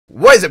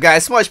What is up,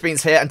 guys?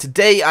 Smallishbeans here, and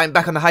today I'm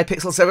back on the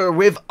Hypixel server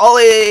with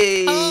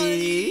Ollie! Hi.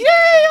 Yay, Ollie!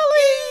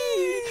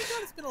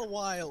 It's been a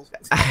while.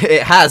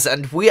 It has,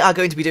 and we are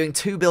going to be doing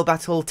two build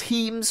battle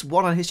teams,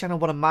 one on his channel,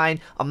 one on mine.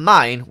 On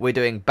mine, we're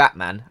doing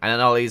Batman, and on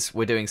Ollie's,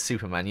 we're doing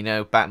Superman. You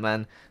know,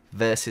 Batman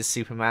versus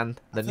Superman,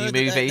 the new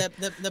movie.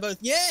 They're both.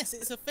 Yes,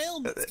 it's a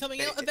film. It's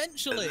coming out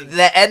eventually.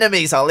 They're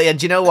enemies, Ollie, and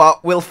do you know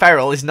what? Will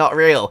Ferrell is not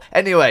real.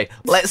 Anyway,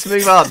 let's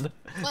move on.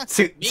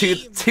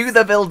 To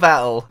the build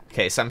battle.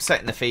 Okay, so I'm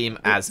setting the theme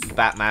as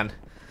Batman.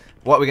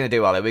 What are we going to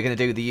do, Ollie? We're going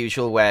to do the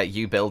usual where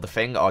you build the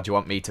thing, or do you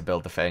want me to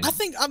build the thing?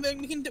 I mean,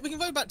 we can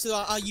go back to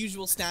our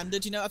usual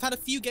standard. You know, I've had a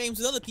few games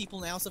with other people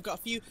now, so I've got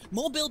a few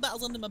more build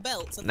battles under my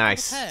belt. So I'm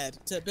prepared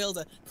to build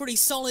a pretty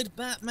solid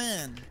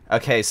Batman.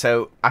 Okay,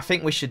 so I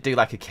think we should do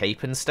like a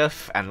cape and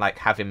stuff, and like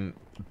have him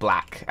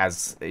black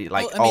as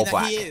all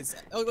black. He is.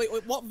 Oh wait,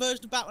 what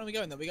version of Batman are we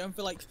going though? Are we going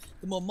for like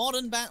the more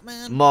modern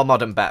Batman? More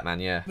modern Batman,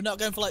 yeah. We're not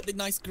going for like the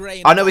nice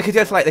grey. Oh no, we could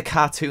go for like the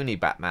cartoony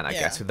Batman, I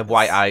guess, with the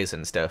white eyes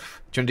and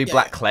stuff. Do you want to do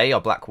black clay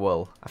or black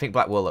wool? I think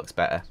black wool looks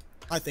better.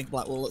 I think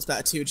black wool looks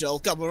better too, Joel.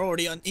 God, we're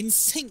already in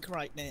sync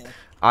right now.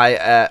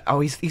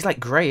 He's like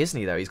grey, isn't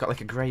he though? He's got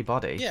like a grey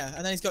body. Yeah,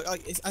 and then he's got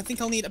like, I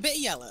think I'll need a bit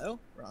of yellow,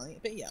 right? A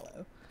bit of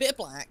yellow, bit of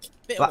black,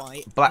 bit of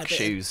white, black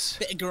shoes.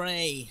 Bit of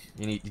grey.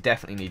 You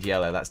definitely need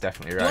yellow. That's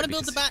definitely right. Do you want to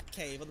build the Bat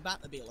Cave or the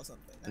Batmobile or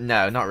something? Then?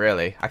 No, not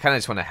really. I kind of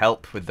just want to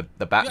help with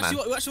the Batman.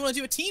 You actually want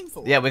to do a team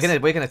for? Yeah, we're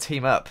gonna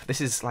team up.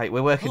 This is like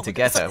we're working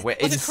together. We're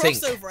in sync.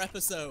 It's a crossover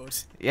episode.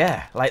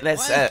 Yeah, like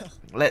let's.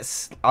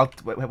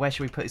 Where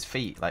should we put his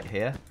feet? Like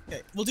here.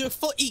 Okay, we'll do a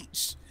foot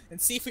each and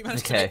see if we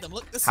manage to make them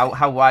look the same.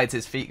 How wide's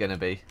his feet gonna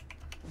be?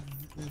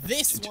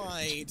 This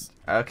wide.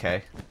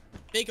 Okay.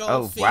 Big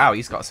old feet. Wow,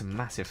 he's got some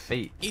massive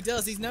feet. He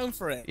does. He's known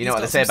for it. You know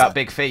what they say about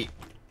big feet?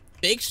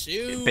 Big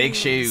shoes. Big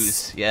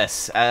shoes.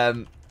 Yes.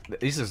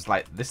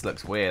 This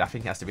looks weird. I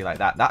think it has to be like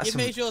that. You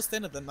made yours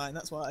thinner than mine.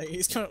 That's why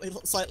he's currently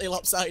slightly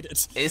lopsided.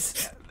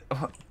 This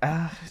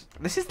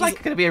is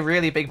like going to be a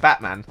really big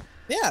Batman.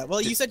 Yeah,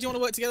 well, you said you want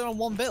to work together on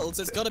one build,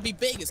 so it's got to be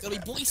big, it's got to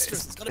be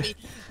boisterous, it's got to be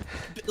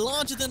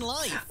larger than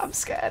life. I'm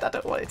scared. I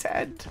don't want it to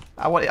end.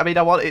 I want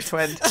it to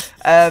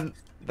end.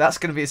 That's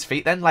going to be his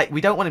feet then. Like, we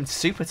don't want him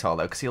super tall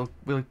though, because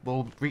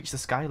we'll reach the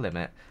sky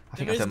limit. I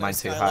think I've done mine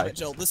too high. Limit,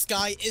 Joel. The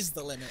sky is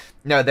the limit.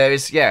 No, there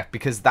is,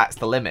 because that's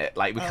the limit.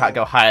 Like, we can't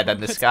go higher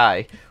than the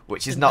sky,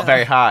 which is not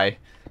very high.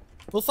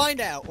 We'll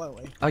find out,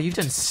 won't we? Oh, you've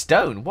done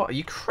stone. What? Are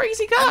you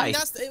crazy guy? I mean,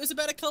 it was a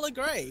better colour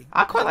grey.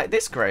 I quite like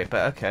this grey,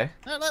 but okay.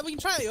 No, we can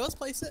try yours.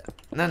 Place it.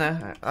 No.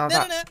 No.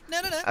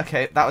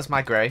 Okay, that was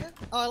my grey.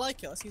 Oh, I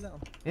like it. Let's use that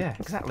one. Yeah,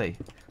 exactly.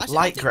 Actually,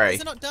 light grey.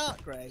 Is it not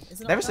dark grey?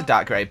 There is a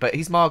dark grey, but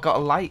he's more got a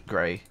light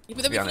grey. Yeah,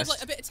 but then we can have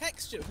like a bit of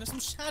texture, we can have some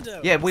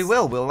shadow. Yeah, we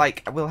will. We'll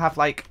have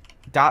like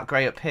dark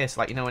grey up here,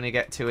 so like when you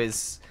get to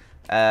his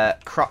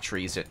crotch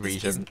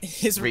region.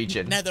 His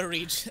region. Nether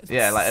region.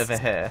 Yeah, like over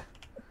here.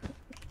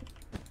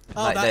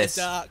 Oh, like that this.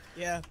 Is dark.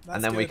 Yeah, that's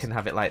and then we can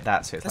have it like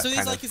that, so it's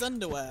like like his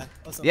underwear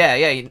or something. Yeah.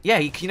 You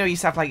know, he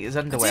used to have like his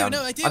underwear on.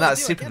 I do. Oh,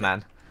 that's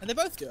Superman. And they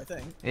both do, I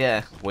think.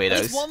 Yeah, weirdos.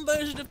 At least one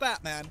version of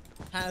Batman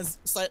has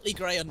slightly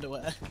grey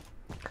underwear.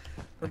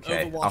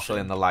 Okay, I'll fill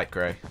in the light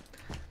grey.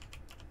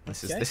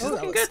 This is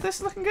looking good. This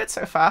is looking good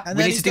so far. We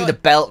need to do the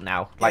belt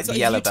now, like the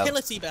yellow belt.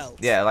 Utility belt.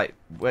 Yeah, like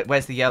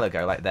where's the yellow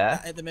go? Like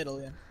there? At the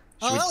middle, yeah.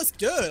 Oh, that was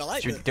good. I like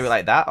it. Should we do it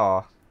like that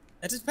or?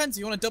 It just depends.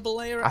 You want to double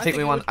layer it? I think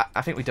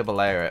we double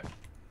layer it.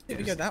 I think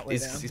we go that way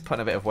down. He's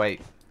putting a bit of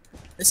weight.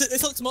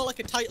 This looks more like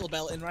a title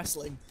belt in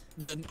wrestling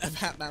than a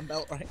Batman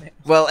belt right now.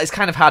 Well, it's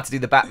kind of hard to do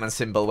the Batman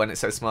symbol when it's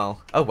so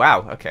small. Oh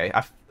wow, okay.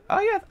 I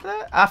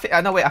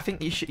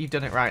think you've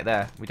done it right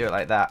there. We do it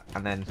like that,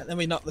 and then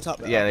we knock the top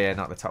layer. Yeah,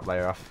 knock the top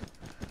layer off.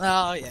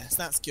 Oh yes,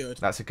 that's good.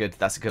 That's a good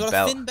belt.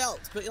 A thin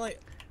belt, but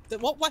like,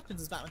 what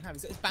weapons does Batman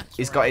have?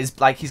 He's got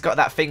he's got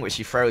that thing which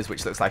he throws,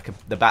 which looks like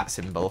the bat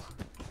symbol.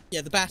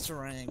 Yeah, the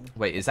batarang.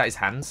 Wait, is that his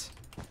hands?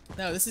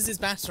 No, this is his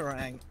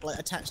batarang, like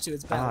attached to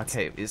his belt. Oh,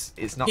 okay.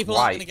 It's not People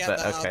white, aren't gonna get but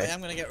that, okay. I'm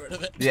gonna get rid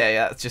of it.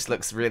 Yeah, it just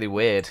looks really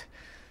weird.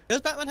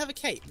 Does Batman have a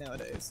cape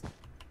nowadays?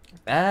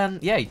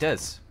 Yeah, he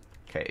does.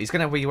 Okay, he's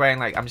gonna be wearing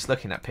like I'm just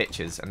looking at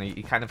pictures, and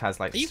he kind of has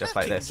like stuff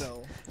like this.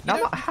 Joel? No, I'm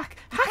not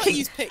hacking.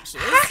 Use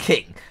pictures.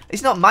 Hacking.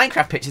 It's not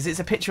Minecraft pictures.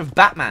 It's a picture of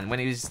Batman when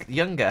he was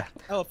younger.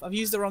 Oh, I've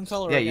used the wrong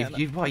color. Yeah,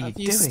 what are you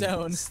doing?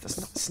 Stone.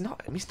 It's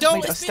not made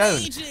Don't, of it's stone.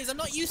 been ages. I'm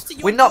not used to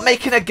your We're not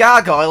making a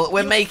gargoyle.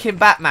 We're making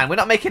Batman. We're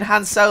not making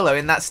Han Solo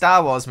in that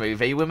Star Wars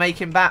movie. We're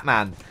making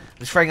Batman.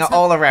 We're throwing out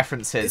all the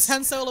references. Is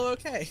Han Solo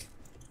okay?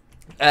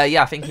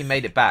 Yeah, I think he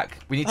made it back.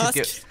 We need to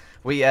get.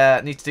 We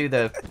need to do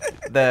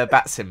the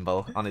bat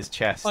symbol on his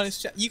chest. On his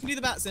chest. You can do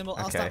the bat symbol.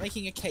 I'll start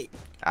making a cape.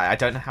 I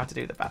don't know how to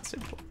do the bat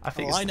symbol. I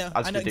think I know.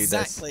 I know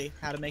exactly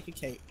how to make a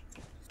cape.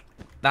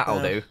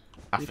 That'll do.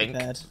 I think.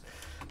 Prepared.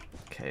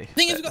 Okay. The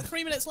thing is, we've got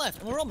 3 minutes left,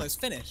 and we're almost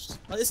finished.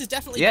 Like, this is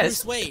definitely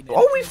Bruce Wayne.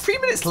 Oh, we've 3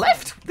 minutes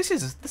left. This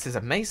is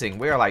amazing.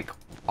 We are like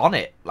on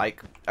it,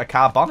 like a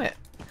car bonnet.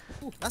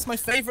 Ooh, that's my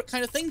favourite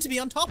kind of thing to be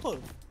on top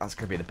of. That's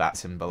gonna be the bat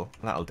symbol.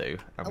 That'll do.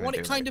 I want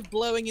it kind of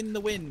blowing in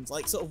the wind,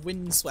 like sort of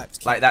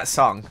windswept. Like that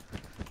song,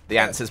 "The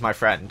Answer's My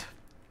Friend."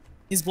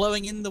 is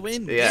blowing in the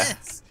wind. Yeah.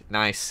 Yes.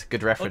 Nice.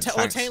 Good reference.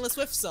 Or Taylor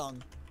Swift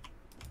song.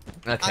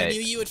 Okay. I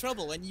knew you were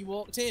trouble when you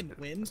walked in.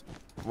 Wind.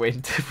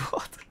 Wind.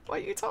 What? What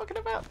are you talking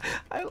about?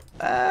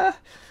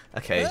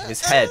 Okay.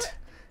 His head.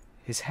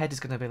 His head is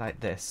gonna be like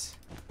this.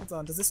 Hold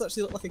on. Does this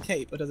actually look like a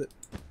cape, or does it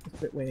look a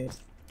bit weird?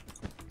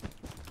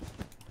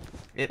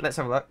 Let's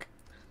have a look.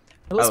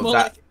 It looks more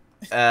like.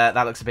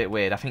 That looks a bit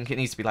weird. I think it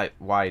needs to be like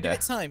wider. Give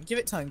it time. Give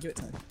it time. Give it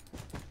time.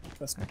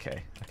 Trust me.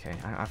 Okay. Okay.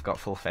 I've got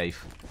full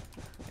faith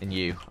in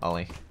you,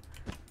 Ollie.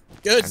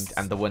 Good.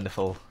 And the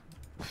wonderful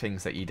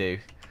things that you do.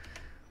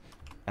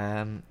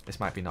 This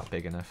might be not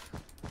big enough.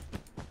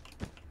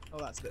 Oh,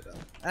 that's a bit better.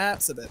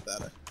 That's a bit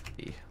better.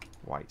 The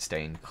white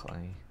stained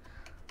clay.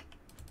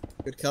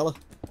 Good colour.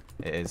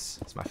 It is.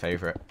 It's my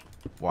favourite.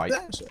 White.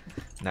 Actually,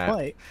 No.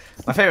 white.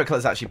 My favourite colour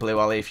is actually blue,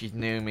 Ollie. If you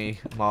knew me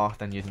more,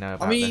 then you'd know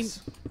about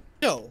this.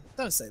 Joel,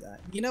 don't say that.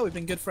 You know we've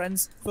been good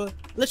friends for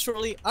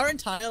literally our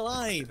entire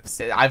lives.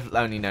 I've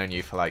only known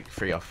you for like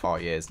 3 or 4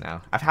 years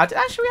now.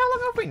 Actually, how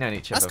long have we known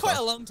each other? That's quite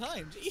a long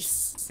time.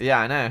 Jeez. Yeah,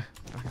 I know.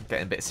 I'm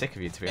getting a bit sick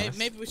of you, to be honest.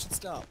 Maybe we should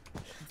stop.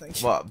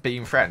 What,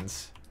 being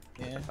friends?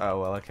 Yeah.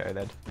 Oh, well, okay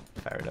then.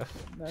 Fair enough.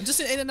 No, just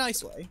in a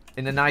nice way.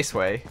 In a nice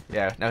way.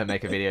 Yeah, never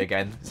make a video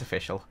again. It's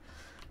official.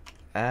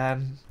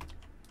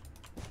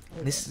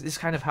 This is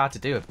kind of hard to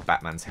do with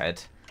Batman's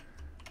head.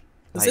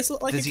 Does this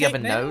look like does a he have a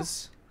cape now?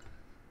 nose?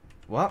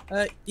 What?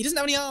 He doesn't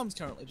have any arms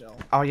currently, Joel.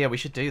 Oh yeah, we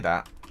should do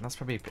that. That's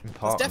probably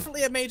important. It's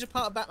definitely a major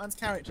part of Batman's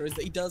character is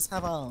that he does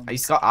have arms.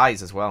 He's got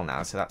eyes as well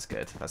now, so that's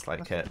good. That's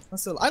like it. I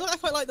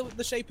quite like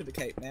the shape of the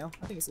cape now.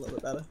 I think it's a little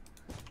bit better.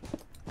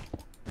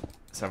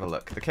 Let's have a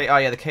look. The cape. Oh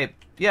yeah, the cape.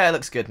 Yeah, it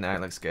looks good now.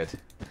 It looks good.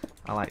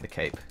 I like the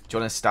cape. Do you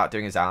want to start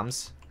doing his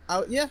arms?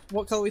 Oh yeah.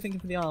 What colour are we thinking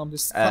for the arm?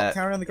 Just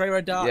carry on the grey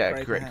or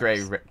dark grey.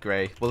 Yeah,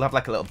 grey. We'll have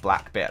like a little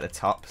black bit at the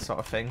top, sort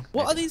of thing.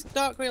 What are these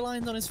dark grey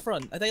lines on his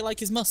front? Are they like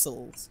his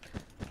muscles?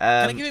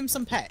 Can I give him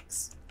some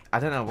pecs? I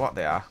don't know what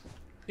they are.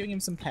 Giving him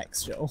some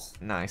pecs, Joel.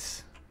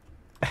 Nice.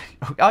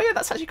 Oh yeah,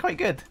 that's actually quite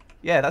good.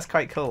 Yeah, that's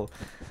quite cool.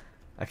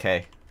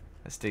 Okay,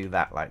 let's do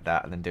that like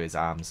that, and then do his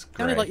arms.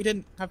 Sounded like you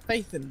didn't have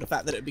faith in the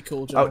fact that it'd be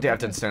cool, Joel. Oh, dear, I've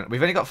done stone.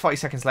 We've only got 40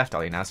 seconds left,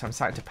 Ollie, now, so I'm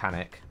starting to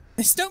panic.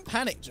 Just don't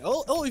panic,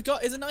 Joel. All we've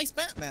got is a nice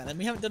Batman, and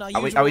we haven't done our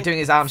usual. Are we doing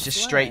his arms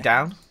just straight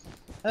down?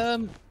 I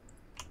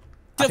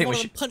think we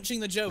should.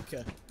 Punching the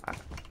Joker.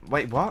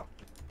 Wait, what?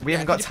 We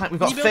haven't got time. We've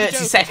got 30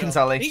 seconds,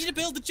 Joel. Ollie. I need you to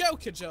build the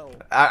Joker, Joel.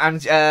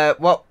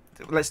 What?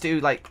 Let's do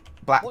like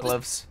black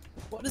gloves.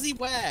 What does he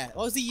wear?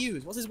 What does he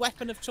use? What's his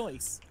weapon of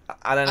choice?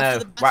 I don't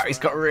know. Wow, he's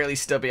got really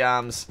stubby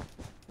arms.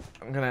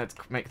 I'm gonna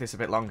make this a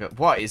bit longer.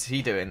 What is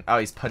he doing? Oh,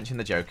 he's punching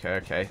the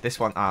Joker. Okay, this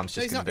one arm's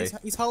just gonna be.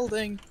 He's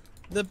holding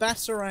the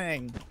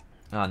Batarang.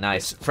 Oh,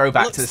 nice.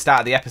 Throwback to the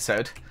start of the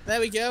episode. There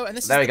we go. And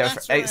this there is we go.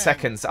 Batarang. For 8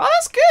 seconds. Oh,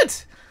 that's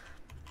good.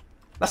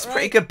 That's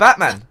pretty good,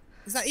 Batman.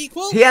 Is that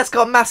equal? He has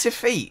got massive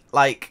feet.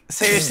 Like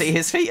seriously,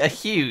 his feet are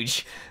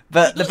huge.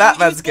 But the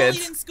Batman's good.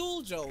 In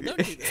school, Joel. Don't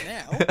do this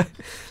now.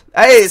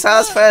 Hey, it's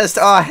ours first.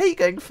 Oh, I hate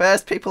going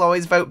first. People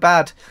always vote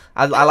bad.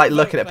 I like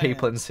looking at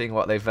people and seeing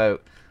what they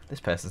vote. This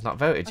person's not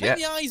voted yet. I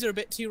think the eyes are a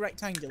bit too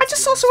rectangular. I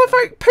just saw someone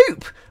vote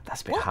poop.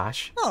 That's a bit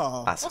harsh.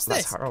 Oh, that's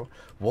this? horrible.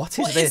 What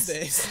is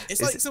this?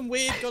 It's like some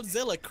weird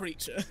Godzilla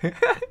creature.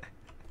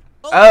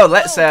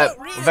 Let's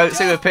vote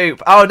Super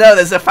Poop. Oh no,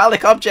 there's a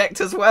phallic object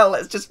as well.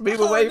 Let's just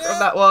move away from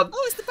that one.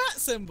 Oh, it's the bat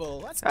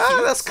symbol. That's cute.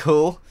 Oh, that's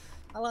cool.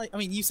 I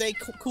mean, you say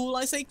cool,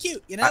 I say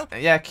cute. You know?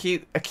 Yeah,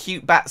 cute. A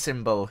cute bat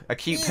symbol. A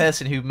cute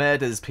person who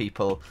murders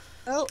people.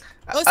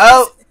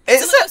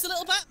 It's a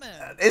little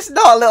Batman. It's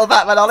not a little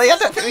Batman, Ollie. I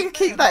don't think we can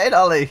keep that in,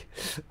 Ollie.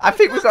 I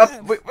think we've got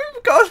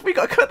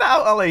to cut that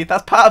out, Ollie.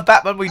 That's part of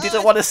Batman we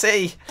didn't want to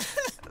see.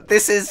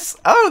 This is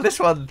this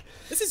one.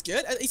 This is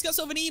good. He's got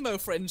sort of an emo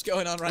fringe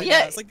going on right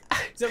now. It's like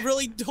he's a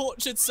really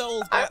tortured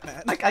soul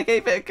Batman. I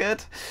gave it a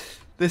good.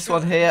 This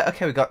one here.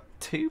 Okay, we got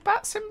 2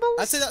 bat symbols.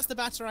 I'd say that's the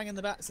Batarang and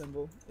the bat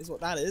symbol is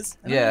what that is.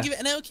 And yeah. I'm gonna give it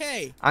an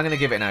okay. I'm gonna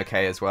give it an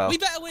okay as well. We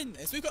better win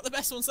this. We've got the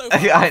best one so far.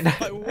 I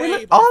know.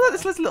 Like,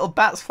 There's little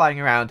bats flying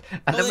around,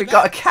 and then we've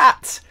got a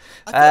cat.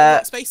 I thought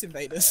like Space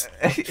Invaders.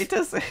 It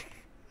does. I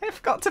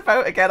forgot to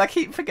vote again. I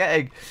keep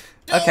forgetting.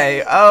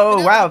 Okay.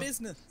 Oh wow.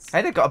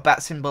 Hey, they've got a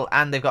bat symbol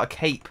and they've got a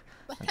cape.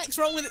 What the heck's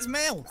wrong with its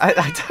mouth?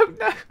 I don't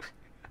know.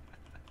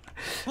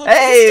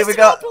 Hey, we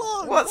got.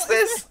 What's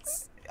this?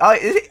 Oh,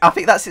 I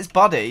think that's its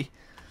body.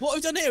 What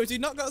we've done here is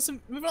we've not got.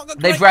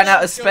 They've ran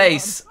out of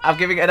space. I'm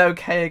giving it an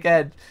okay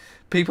again.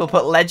 People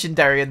put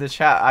legendary in the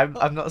chat.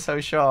 I'm not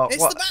so sure.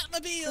 It's the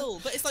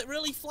Batmobile, but it's like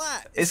really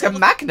flat. It's a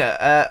magnet.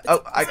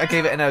 I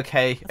gave it an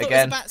okay again. It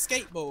was a bat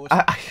skateboard.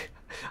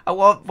 I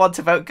want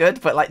to vote good,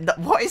 but like,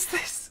 what is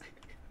this?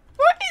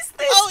 What is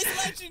this? Oh,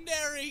 it's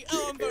legendary.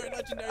 Oh, I'm voting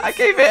legendary. I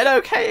gave it an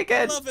okay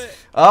again. I love it.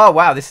 Oh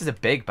wow, this is a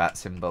big bat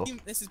symbol.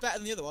 This is better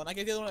than the other one. I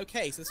gave the other one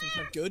okay, so this one's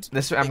kind of good.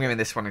 I'm giving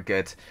this one a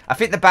good. I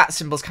think the bat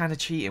symbol's kind of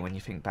cheating when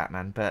you think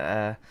Batman,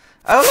 but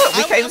oh look,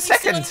 we came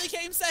second.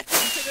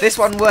 This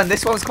one won.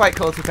 This one's quite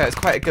cool to be fair. It's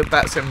quite a good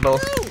bat symbol.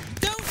 No,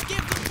 don't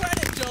give them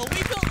credit, Joel.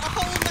 We built a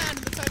whole man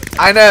in the time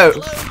I know.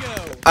 logo.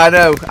 I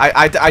know.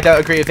 I don't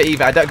agree with it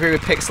either. I don't agree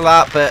with pixel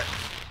art, but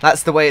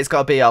That's the way it's got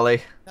to be,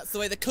 Ollie. That's the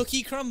way the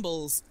cookie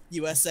crumbles,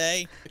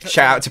 USA.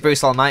 Shout out to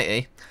Bruce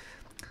Almighty.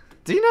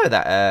 Do you know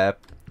that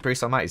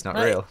Bruce Almighty's not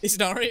real? It's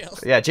not real.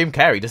 Yeah, Jim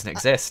Carrey doesn't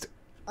exist.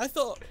 I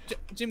thought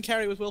Jim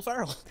Carrey was Will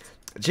Ferrell.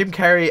 Jim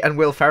Carrey and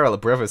Will Ferrell are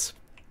brothers.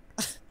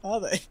 Are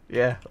they?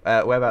 Yeah,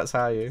 whereabouts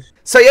are you?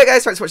 So yeah,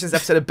 guys, thanks for watching this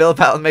episode of Build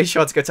Battle. Make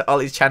sure to go to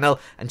Ollie's channel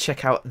and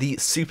check out the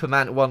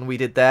Superman one we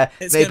did there.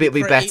 Maybe it'll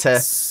be better.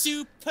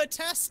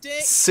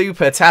 Supertastic.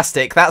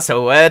 Supertastic, that's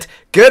a word.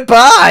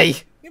 Goodbye!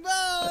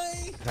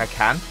 Goodbye! I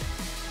can.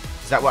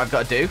 Is that what I've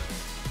got to do?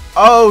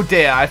 Oh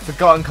dear, I've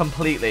forgotten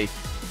completely.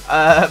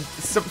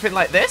 Something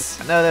like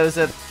this? I know there was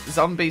a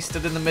zombie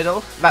stood in the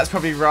middle. That's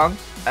probably wrong.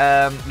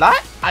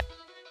 Like?